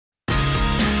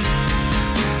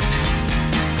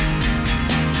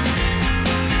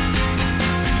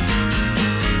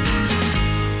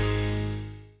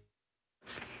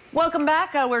Welcome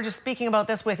back. We're just speaking about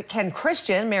this with Ken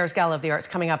Christian. Mayor's Gala of the Arts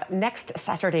coming up next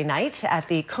Saturday night at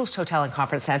the Coast Hotel and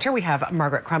Conference Centre. We have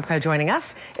Margaret Krumka joining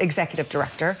us, Executive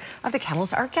Director of the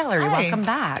Kamloops Art Gallery. Hi. Welcome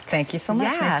back. Thank you so much.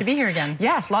 Yes. Nice to be here again.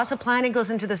 Yes, lots of planning goes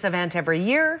into this event every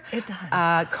year. It does.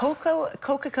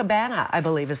 Copacabana, I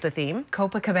believe, is the theme.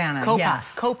 Copacabana,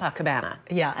 yes. Copacabana.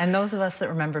 Yeah, and those of us that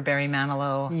remember Barry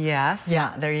Manilow. Yes.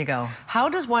 Yeah, there you go. How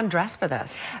does one dress for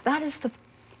this?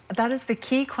 That is the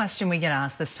key question we get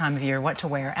asked this time of year, what to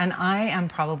wear. And I am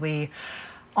probably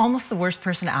almost the worst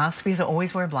person to ask because I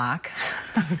always wear black.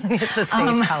 It's a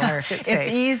safe color. It's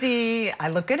easy. I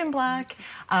look good in black.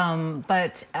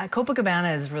 But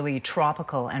Copacabana is really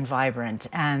tropical and vibrant.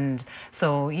 And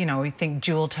so, you know, we think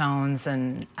jewel tones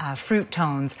and fruit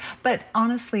tones. But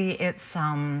honestly, it's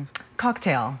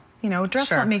cocktail. You know,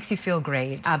 dress what makes you feel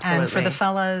great. Absolutely. And for the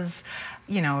fellas,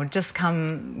 you know, just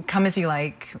come as you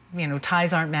like. You know,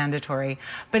 ties aren't mandatory,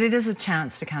 but it is a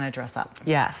chance to kind of dress up.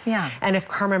 Yes. Yeah. And if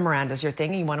Carmen Miranda's your thing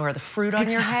and you want to wear the fruit on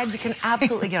your head, you can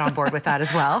absolutely get on board with that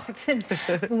as well. I've been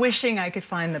wishing I could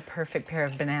find the perfect pair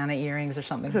of banana earrings or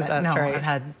something, but That's no,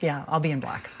 right. I'll be in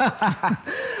black.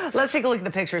 Let's take a look at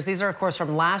the pictures. These are, of course,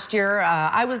 from last year.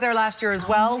 I was there last year as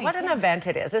well. Nice. What an event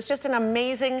it is. It's just an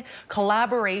amazing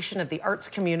collaboration of the arts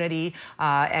community.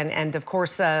 And of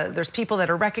course, there's people that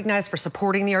are recognized for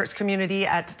supporting the arts community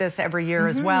at this every year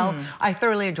as well. I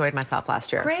thoroughly enjoyed myself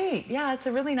last year. Great. Yeah, it's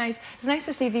nice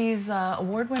to see these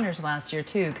award winners last year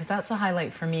too, because that's the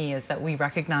highlight for me, is that we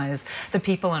recognize the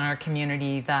people in our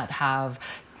community that have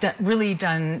really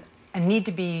done and need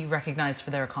to be recognized for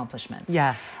their accomplishments.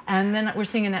 Yes. And then we're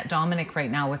seeing Annette Dominic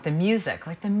right now with the music.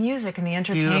 Like, the music and the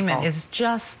entertainment is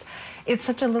just, it's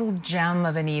such a little gem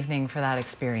of an evening for that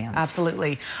experience.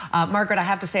 Absolutely. Margaret, I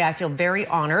have to say I feel very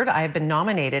honored. I have been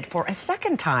nominated for a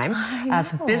second time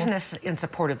as Business in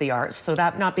Support of the Arts. So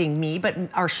that not being me, but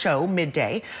our show,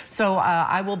 Midday. So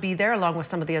I will be there along with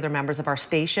some of the other members of our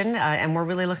station, and we're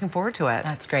really looking forward to it.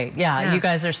 That's great. Yeah, you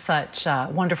guys are such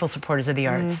wonderful supporters of the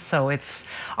arts. So it's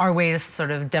our way to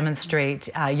sort of demonstrate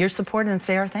your support and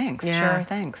say our thanks. Yeah. Share our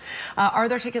thanks. Are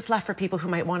there tickets left for people who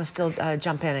might want to still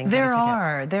jump in and get a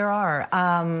ticket? There are.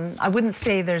 I wouldn't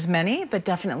say there's many, but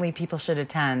definitely people should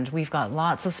attend. We've got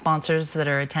lots of sponsors that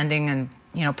are attending and,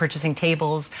 you know, purchasing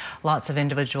tables, lots of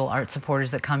individual art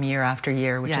supporters that come year after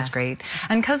year, which is great.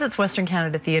 And because it's Western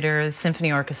Canada Theatre, the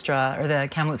Symphony Orchestra, or the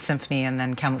Kamloops Symphony, and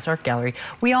then Kamloops Art Gallery,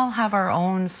 we all have our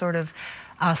own sort of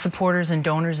supporters and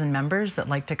donors and members that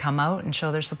like to come out and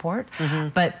show their support.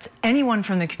 But anyone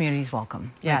from the community is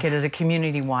welcome. Yes. Like, it is a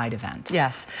community-wide event.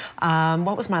 Yes.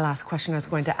 What was my last question I was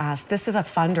going to ask? This is a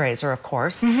fundraiser, of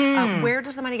course. Where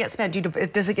does the money get spent?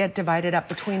 Does it get divided up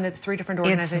between the 3 different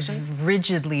organizations? It's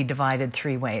rigidly divided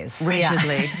 3 ways.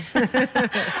 Rigidly.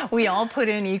 Yeah. We all put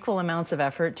in equal amounts of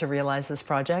effort to realize this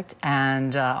project,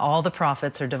 and all the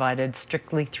profits are divided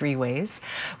strictly 3 ways,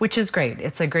 which is great.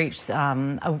 It's a great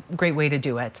way to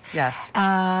do it. Yes.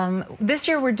 This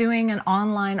year we're doing an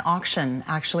online auction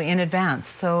actually in advance.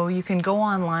 So you can go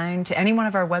online to any one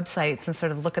of our websites and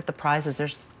sort of look at the prizes.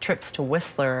 There's trips to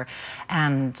Whistler,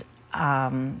 and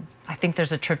I think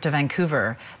there's a trip to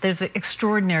Vancouver. There's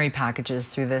extraordinary packages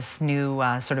through this new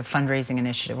sort of fundraising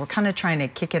initiative. We're kind of trying to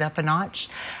kick it up a notch,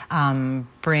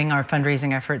 bring our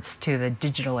fundraising efforts to the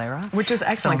digital era. Which is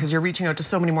excellent, because you're reaching out to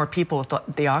so many more people with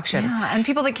the auction. Yeah, and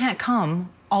people that can't come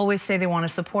always say they want to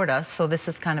support us, so this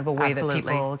is kind of a way that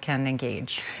people can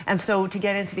engage. And so to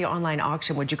get into the online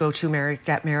auction, would you go to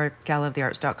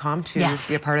galaofthearts.com to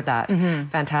be a part of that?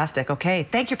 Fantastic. Okay,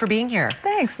 thank you for being here.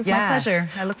 Thanks, it's my pleasure.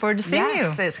 I look forward to seeing you.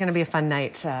 Yes, it's going to be a fun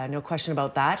night, no question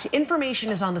about that.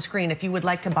 Information is on the screen if you would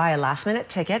like to buy a last-minute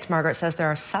ticket. Margaret says there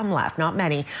are some left, not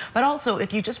many. But also,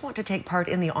 if you just want to take part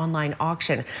in the online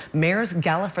auction,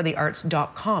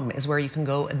 mayorsgalaforthearts.com is where you can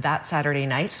go that Saturday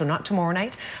night, so not tomorrow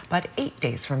night, but 8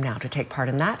 days from now to take part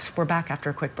in that. We're back after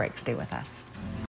a quick break. Stay with us.